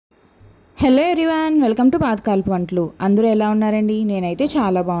Hello everyone, welcome to పాతకాలపు వంటలు. అందరూ ఎలా ఉన్నారండి? నేనైతే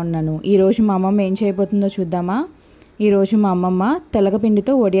చాలా బాగున్నాను. ఈరోజు మా అమ్మమ్మ ఏం చేయబోతుందో చూద్దామా? ఈరోజు మా అమ్మమ్మ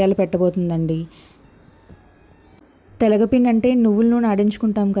తెలగపిండితో వడియాలు పెట్టబోతుందండి. తెలగపిండి అంటే నువ్వుల నూనె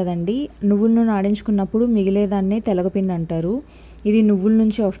ఆడించుకుంటాం కదండి. నువ్వుల నూనె ఆడించుకున్నప్పుడు మిగిలేదాన్నే తెలగపిండి అంటారు. ఇది నువ్వుల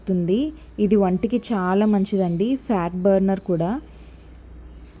నుంచి వస్తుంది. ఇది వంటికి చాలా మంచిదండి, ఫ్యాట్ బర్నర్ కూడా.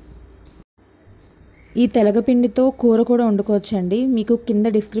 ఈ తెలగపిండితో కూర కూడా వండుకోవచ్చండి. మీకు కింద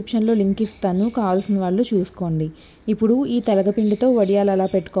డిస్క్రిప్షన్లో లింక్ ఇస్తాను, కావాల్సిన వాళ్ళు చూసుకోండి. ఇప్పుడు ఈ తెలగపిండితో వడియాలు ఎలా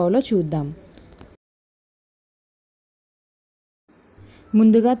పెట్టుకోవాలో చూద్దాం.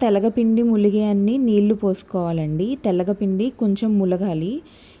 ముందుగా తెలగపిండి ములిగే అన్ని నీళ్లు పోసుకోవాలండి. తెలగపిండి కొంచెం ములగాలి.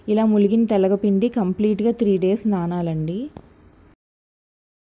 ఇలా ములిగిన తెలగపిండి కంప్లీట్గా 3 days నానాలండి.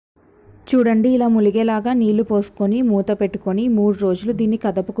 చూడండి, ఇలా ములిగేలాగా నీళ్లు పోసుకొని మూత పెట్టుకొని 3 రోజులు దీన్ని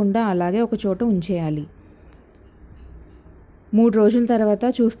కదపకుండా అలాగే ఒక చోట ఉంచేయాలి. 3 రోజుల తర్వాత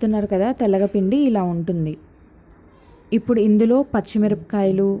చూస్తున్నారు కదా, తెలగపిండి ఇలా ఉంటుంది. ఇప్పుడు ఇందులో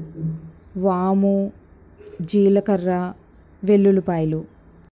పచ్చిమిరపకాయలు, వాము, జీలకర్ర, వెల్లుల్లిపాయలు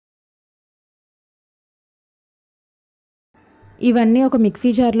ఇవన్నీ ఒక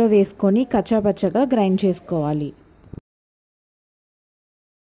మిక్సీ జార్లో వేసుకొని కచ్చాపచ్చగా గ్రైండ్ చేసుకోవాలి.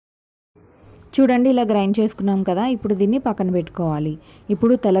 చూడండి, ఇలా గ్రైండ్ చేసుకున్నాం కదా. ఇప్పుడు దీన్ని పక్కన పెట్టుకోవాలి.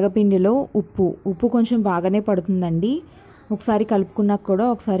 ఇప్పుడు తెలగపిండిలో ఉప్పు కొంచెం బాగానే పడుతుందండి. ఒకసారి కలుపుకున్నాక కూడా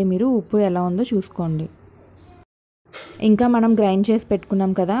ఒకసారి మీరు ఉప్పు ఎలా ఉందో చూసుకోండి. ఇంకా మనం గ్రైండ్ చేసి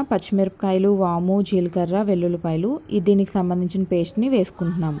పెట్టుకున్నాం కదా, పచ్చిమిరపకాయలు, వాము, జీలకర్ర, వెల్లుల్లిపాయలు, దీనికి సంబంధించిన పేస్ట్ని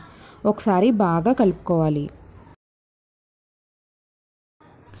వేసుకుంటున్నాం. ఒకసారి బాగా కలుపుకోవాలి.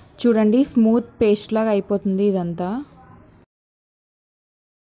 చూడండి, స్మూత్ పేస్ట్ లాగా అయిపోతుంది ఇదంతా.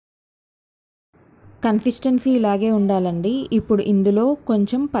 కన్సిస్టెన్సీ ఇలాగే ఉండాలండి. ఇప్పుడు ఇందులో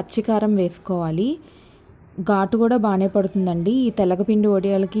కొంచెం పచ్చికారం వేసుకోవాలి. ఘాటు కూడా బాగానే పడుతుందండి. ఈ తెలగపిండి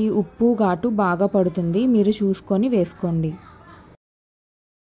వడియాలకి ఉప్పు ఘాటు బాగా పడుతుంది, మీరు చూసుకొని వేసుకోండి.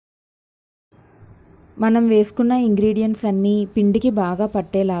 మనం వేసుకున్న ఇంగ్రీడియంట్స్ అన్నీ పిండికి బాగా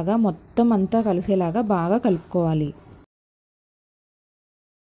పట్టేలాగా మొత్తం అంతా కలిసేలాగా బాగా కలుపుకోవాలి.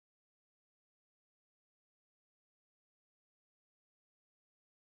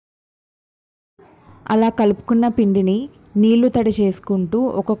 అలా కలుపుకున్న పిండిని నీళ్లు తడి చేసుకుంటూ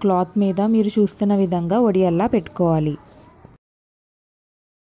ఒక క్లాత్ మీద మీరు చూస్తున్న విధంగా వడియాల్లా పెట్టుకోవాలి.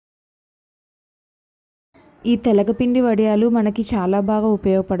 ఈ తెలగపిండి వడియాలు మనకి చాలా బాగా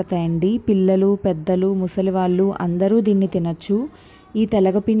ఉపయోగపడతాయండి. పిల్లలు, పెద్దలు, ముసలి వాళ్ళు అందరూ దీన్ని తినచ్చు. ఈ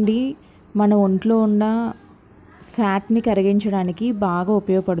తెలగపిండి మన ఒంట్లో ఉన్న ఫ్యాట్ని కరిగించడానికి బాగా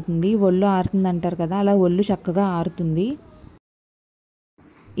ఉపయోగపడుతుంది. ఒళ్ళు ఆరుతుంది అంటారు కదా, అలా ఒళ్ళు చక్కగా ఆరుతుంది.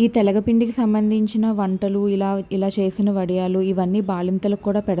 ఈ తెలగపిండికి సంబంధించిన వంటలు ఇలా చేసిన వడియాలు ఇవన్నీ బాలింతలకు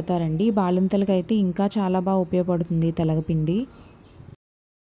కూడా పెడతారండి. బాలింతలకు అయితే ఇంకా చాలా బాగా ఉపయోగపడుతుంది తెలగపిండి.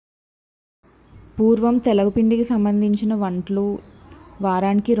 పూర్వం తెలగపిండికి సంబంధించిన వంటలు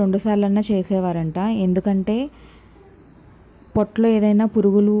వారానికి 2 సార్లన్నా చేసేవారంట. ఎందుకంటే పొట్టలో ఏదైనా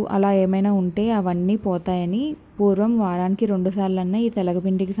పురుగులు అలా ఏమైనా ఉంటే అవన్నీ పోతాయని పూర్వం వారానికి 2 సార్లన్నా ఈ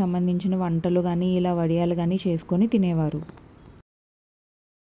తెలగపిండికి సంబంధించిన వంటలు కానీ ఇలా వడియాలు కానీ చేసుకొని తినేవారు.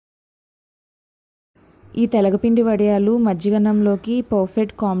 ఈ తెలగపిండి వడియాలు మజ్జిగన్నంలోకి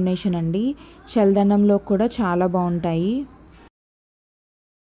పర్ఫెక్ట్ కాంబినేషన్ అండి. చల్లదన్నంలో కూడా చాలా బాగుంటాయి.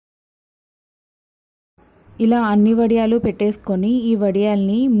 ఇలా అన్ని వడియాలు పెట్టేసుకొని ఈ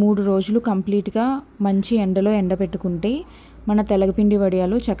వడియాల్ని 3 రోజులు కంప్లీట్గా మంచి ఎండలో ఎండబెట్టుకుంటే మన తెలగపిండి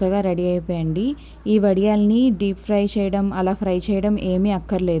వడియాలు చక్కగా రెడీ అయిపోయండి. ఈ వడియాల్ని డీప్ ఫ్రై చేయడం అలా ఫ్రై చేయడం ఏమీ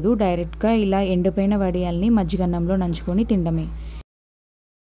అక్కర్లేదు. డైరెక్ట్గా ఇలా ఎండిపోయిన వడియాల్ని మజ్జిగన్నంలో నంచుకొని తినడమే.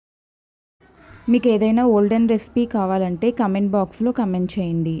 మీకు ఏదైనా ఓల్డెన్ రెసిపీ కావాలంటే కమెంట్ బాక్స్లో కమెంట్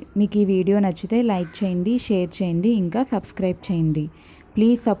చేయండి. మీకు ఈ వీడియో నచ్చితే లైక్ చేయండి, షేర్ చేయండి, ఇంకా సబ్స్క్రైబ్ చేయండి.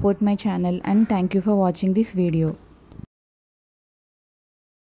 Please support my channel and thank you for watching this video.